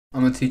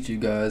gonna teach you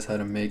guys how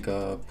to make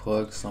a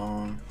plug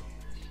song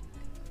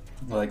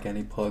like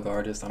any plug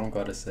artist. I don't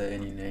gotta say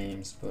any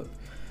names, but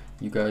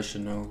you guys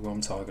should know who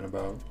I'm talking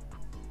about.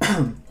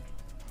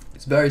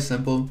 It's very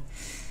simple.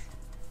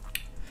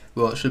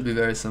 Well, it should be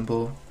very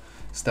simple.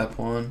 Step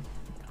one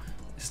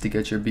is to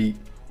get your beat.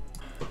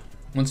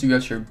 Once you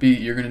got your beat,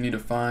 you're gonna need to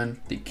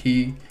find the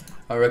key.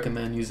 I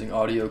recommend using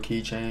Audio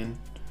Keychain.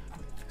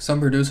 Some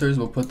producers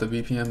will put the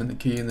BPM and the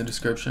key in the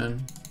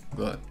description,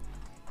 but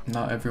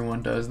not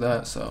everyone does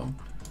that, so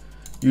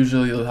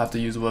usually you'll have to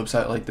use a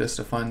website like this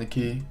to find the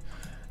key.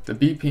 The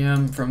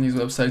BPM from these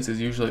websites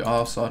is usually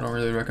off, so I don't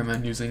really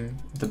recommend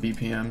using the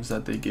BPMs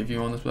that they give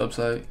you on this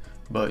website,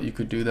 but you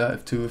could do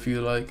that too if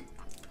you like.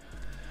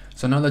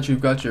 So now that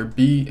you've got your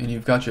beat and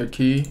you've got your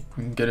key, you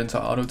can get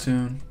into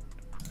auto-tune.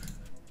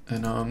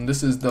 And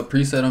this is the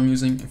preset I'm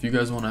using. If you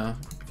guys wanna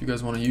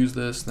use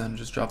this, then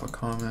just drop a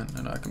comment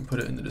and I can put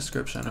it in the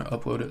description or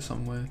upload it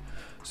some way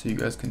so you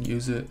guys can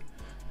use it.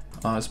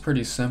 It's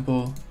pretty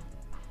simple.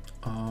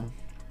 I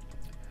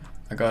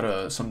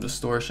got some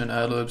distortion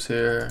ad-libs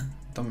here,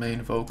 the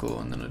main vocal,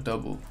 and then a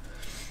double.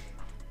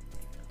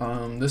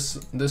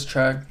 This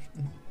track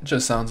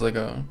just sounds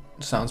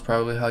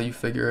probably how you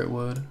figure it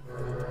would.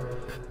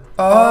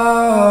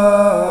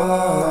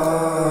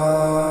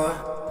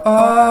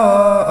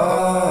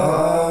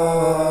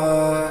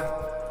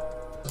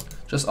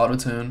 Just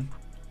auto-tune,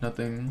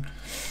 nothing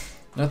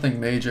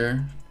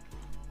major.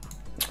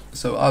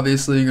 So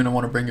obviously you're gonna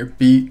want to bring your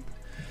beat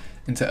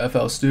into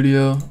FL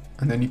Studio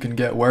and then you can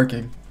get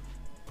working.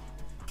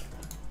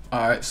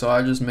 Alright, so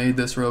I just made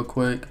this real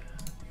quick.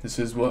 This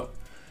is what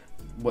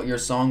your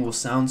song will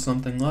sound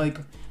something like.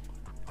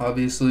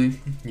 Obviously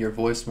your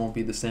voice won't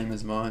be the same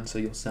as mine, so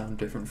you'll sound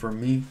different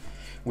from me,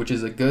 which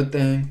is a good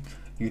thing.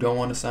 You don't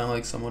want to sound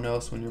like someone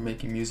else when you're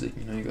making music.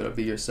 You know, you gotta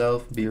be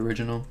yourself, be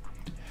original.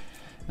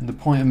 And the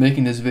point of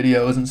making this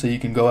video isn't so you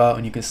can go out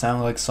and you can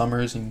sound like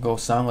Summers and go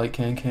sound like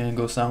Can,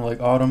 go sound like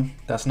Autumn.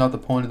 That's not the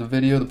point of the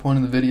video. The point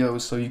of the video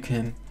is so you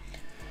can,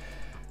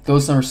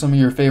 those are some of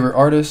your favorite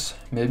artists.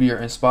 Maybe you're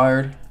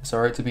inspired. It's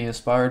alright to be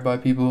inspired by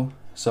people.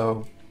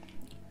 So,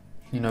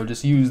 you know,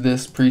 just use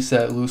this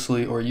preset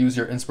loosely or use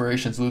your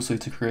inspirations loosely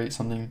to create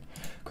some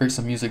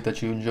music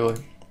that you enjoy.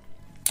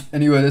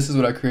 Anyway, this is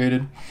what I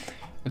created.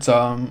 It's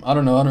I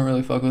don't know, I don't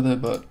really fuck with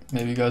it, but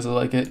maybe you guys will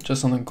like it.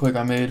 Just something quick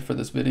I made for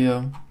this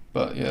video.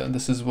 But yeah,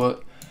 this is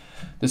what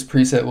this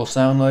preset will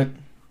sound like.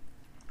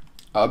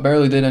 I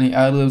barely did any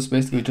ad-libs,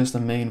 basically just the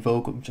main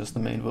vocal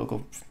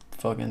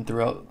fucking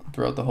throughout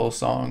the whole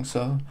song.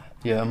 So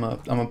yeah, I'm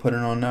gonna put it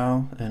on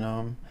now,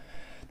 and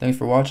thanks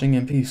for watching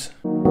and peace.